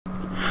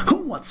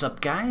What's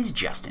up guys,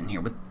 Justin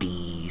here with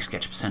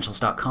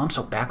TheSketchUpEssentials.com.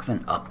 So back with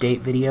an update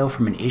video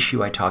from an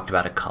issue I talked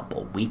about a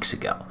couple weeks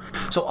ago.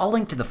 So I'll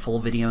link to the full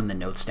video in the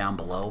notes down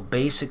below.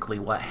 Basically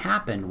what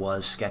happened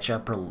was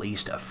SketchUp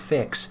released a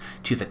fix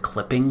to the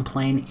clipping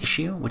plane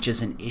issue, which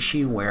is an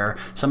issue where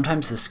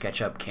sometimes the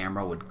SketchUp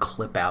camera would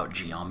clip out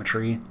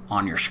geometry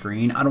on your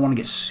screen. I don't want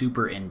to get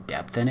super in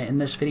depth in it in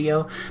this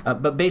video,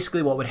 but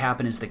basically what would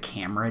happen is the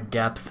camera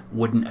depth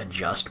wouldn't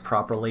adjust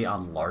properly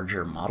on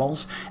larger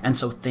models, and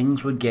so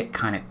things would get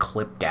kind of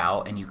clipped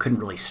out and you couldn't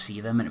really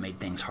see them, and it made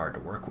things hard to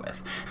work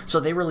with. So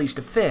they released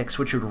a fix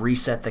which would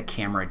reset the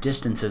camera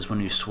distances when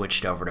you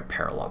switched over to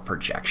parallel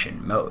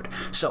projection mode.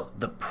 So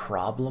the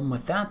problem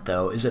with that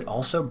though is it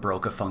also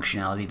broke a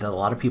functionality that a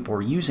lot of people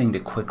were using to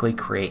quickly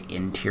create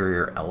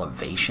interior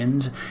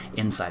elevations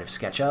inside of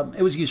SketchUp.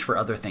 It was used for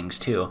other things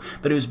too,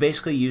 but it was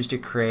basically used to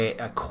create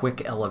a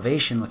quick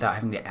elevation without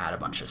having to add a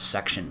bunch of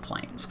section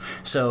planes.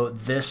 So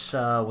this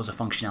was a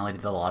functionality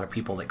that a lot of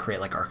people that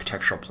create like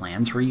architectural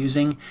plans were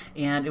using,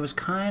 and it was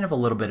kind of a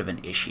little bit of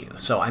an issue.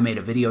 So I made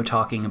a video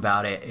talking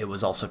about it. It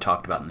was also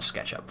talked about in the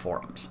SketchUp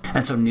forums.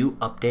 And so new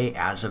update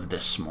as of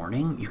this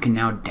morning, you can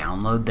now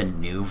download the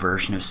new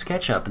version of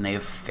SketchUp and they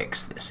have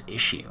fixed this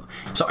issue.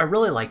 So I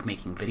really like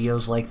making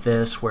videos like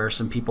this where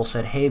some people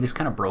said, hey, this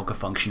kind of broke a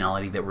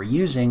functionality that we're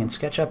using, and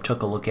SketchUp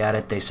took a look at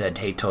it. They said,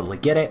 hey, totally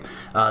get it.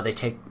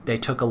 They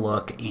took a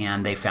look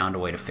and they found a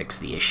way to fix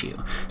the issue.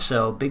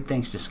 So big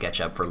thanks to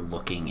SketchUp for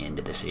looking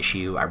into this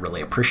issue. I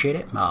really appreciate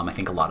it. I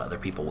think a lot of other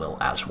people will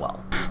as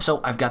well.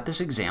 So I've got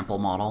this example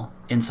model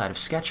inside of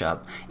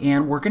SketchUp,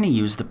 and we're going to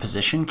use the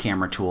position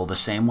camera tool the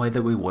same way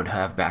that we would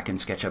have back in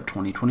SketchUp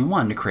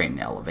 2021 to create an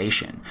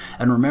elevation.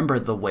 And remember,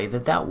 the way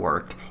that that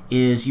worked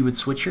is you would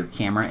switch your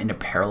camera into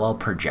parallel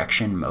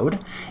projection mode,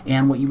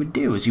 and what you would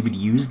do is you would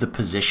use the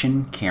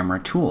position camera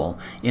tool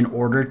in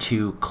order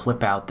to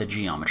clip out the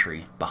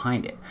geometry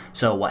behind it.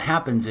 So what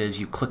happens is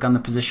you click on the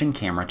position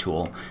camera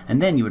tool,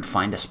 and then you would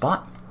find a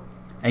spot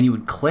and you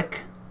would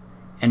click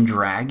and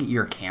drag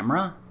your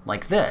camera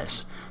like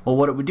this. Well,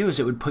 what it would do is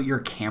it would put your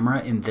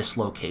camera in this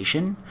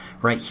location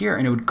right here,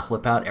 and it would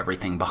clip out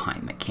everything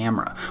behind the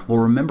camera. Well,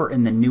 remember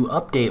in the new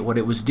update, what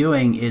it was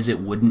doing is it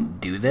wouldn't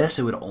do this.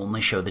 It would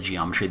only show the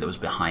geometry that was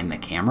behind the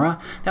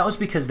camera. That was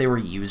because they were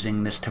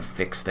using this to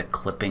fix the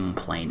clipping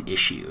plane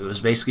issue. It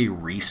was basically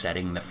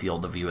resetting the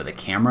field of view of the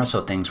camera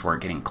so things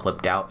weren't getting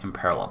clipped out in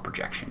parallel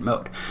projection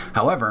mode.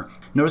 However,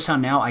 notice how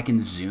now I can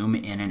zoom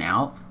in and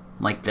out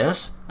like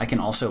this. I can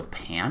also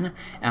pan,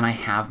 and I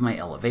have my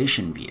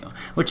elevation view,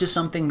 which is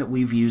something that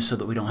we've used so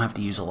that we don't have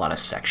to use a lot of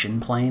section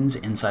planes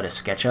inside of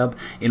SketchUp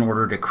in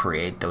order to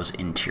create those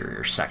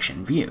interior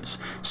section views.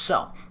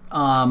 So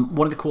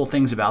one of the cool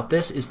things about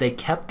this is they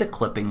kept the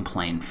clipping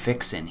plane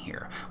fix in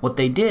here. What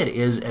they did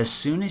is as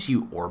soon as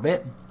you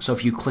orbit, so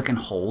if you click and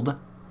hold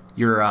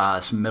your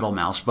middle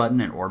mouse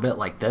button in orbit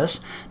like this,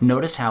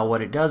 notice how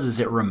what it does is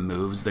it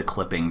removes the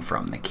clipping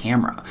from the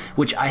camera,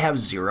 which I have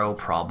zero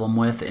problem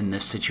with in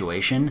this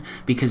situation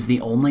because the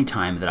only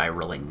time that I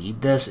really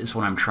need this is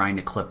when I'm trying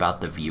to clip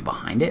out the view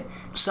behind it.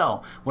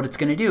 So what it's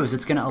going to do is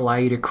it's going to allow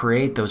you to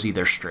create those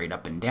either straight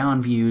up and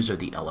down views or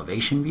the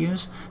elevation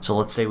views. So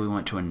let's say we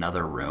went to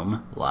another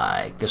room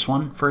like this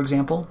one, for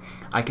example.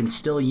 I can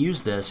still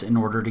use this in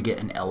order to get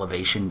an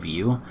elevation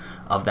view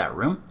of that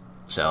room.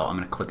 So I'm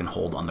going to click and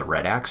hold on the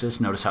red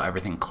axis. Notice how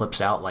everything clips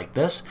out like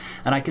this,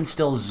 and I can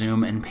still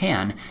zoom and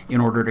pan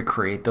in order to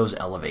create those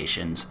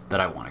elevations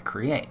that I want to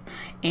create.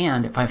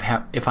 And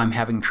if I'm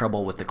having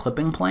trouble with the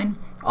clipping plane,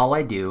 all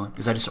I do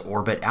is I just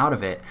orbit out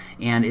of it,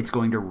 and it's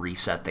going to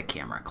reset the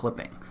camera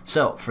clipping.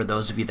 So for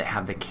those of you that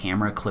have the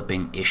camera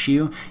clipping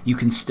issue, you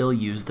can still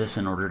use this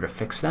in order to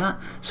fix that.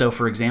 So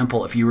for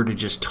example, if you were to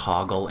just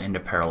toggle into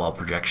parallel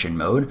projection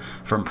mode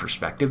from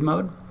perspective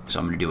mode, so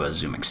I'm going to do a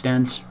zoom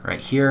extents right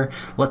here.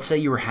 Let's say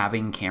you were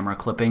having camera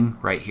clipping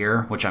right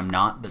here, which I'm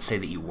not, but say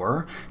that you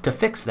were. To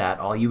fix that,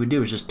 all you would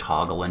do is just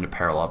toggle into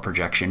parallel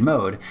projection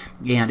mode,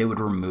 and it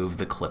would remove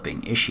the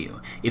clipping issue.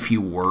 If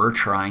you were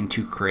trying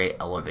to create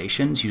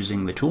elevations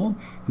using the tool,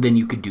 then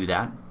you could do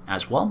that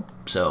as well.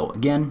 So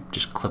again,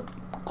 just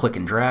click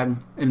and drag,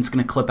 and it's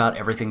going to clip out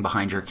everything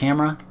behind your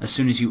camera. As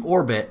soon as you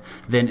orbit,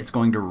 then it's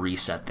going to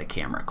reset the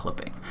camera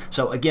clipping.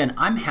 So again,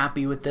 I'm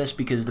happy with this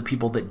because the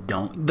people that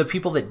don't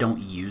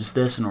use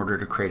this in order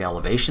to create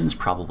elevations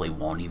probably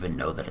won't even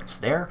know that it's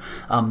there.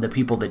 The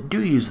people that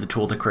do use the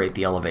tool to create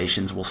the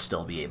elevations will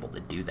still be able to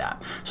do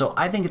that. So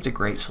I think it's a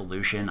great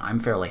solution. I'm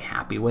fairly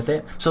happy with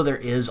it. So there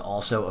is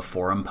also a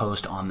forum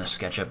post on the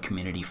SketchUp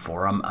community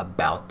forum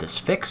about this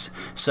fix.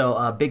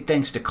 So big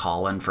thanks to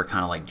Colin for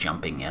kind of like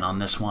jumping in on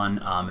this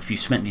one. If you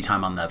spent any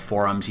time on the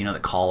forums, you know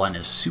that Colin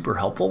is super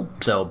helpful.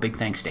 So big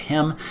thanks to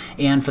him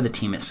and for the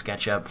team at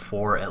SketchUp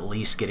for at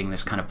least getting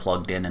this kind of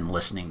plugged in and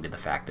listening to the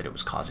fact that it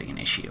was causing an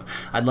issue.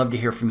 I'd love to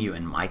hear from you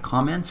in my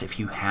comments if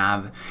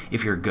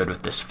you're good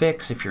with this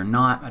fix. If you're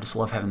not, I just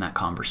love having that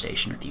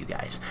conversation with you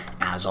guys.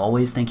 As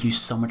always, thank you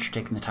so much for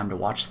taking the time to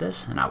watch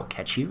this, and I will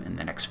catch you in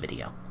the next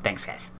video. Thanks, guys.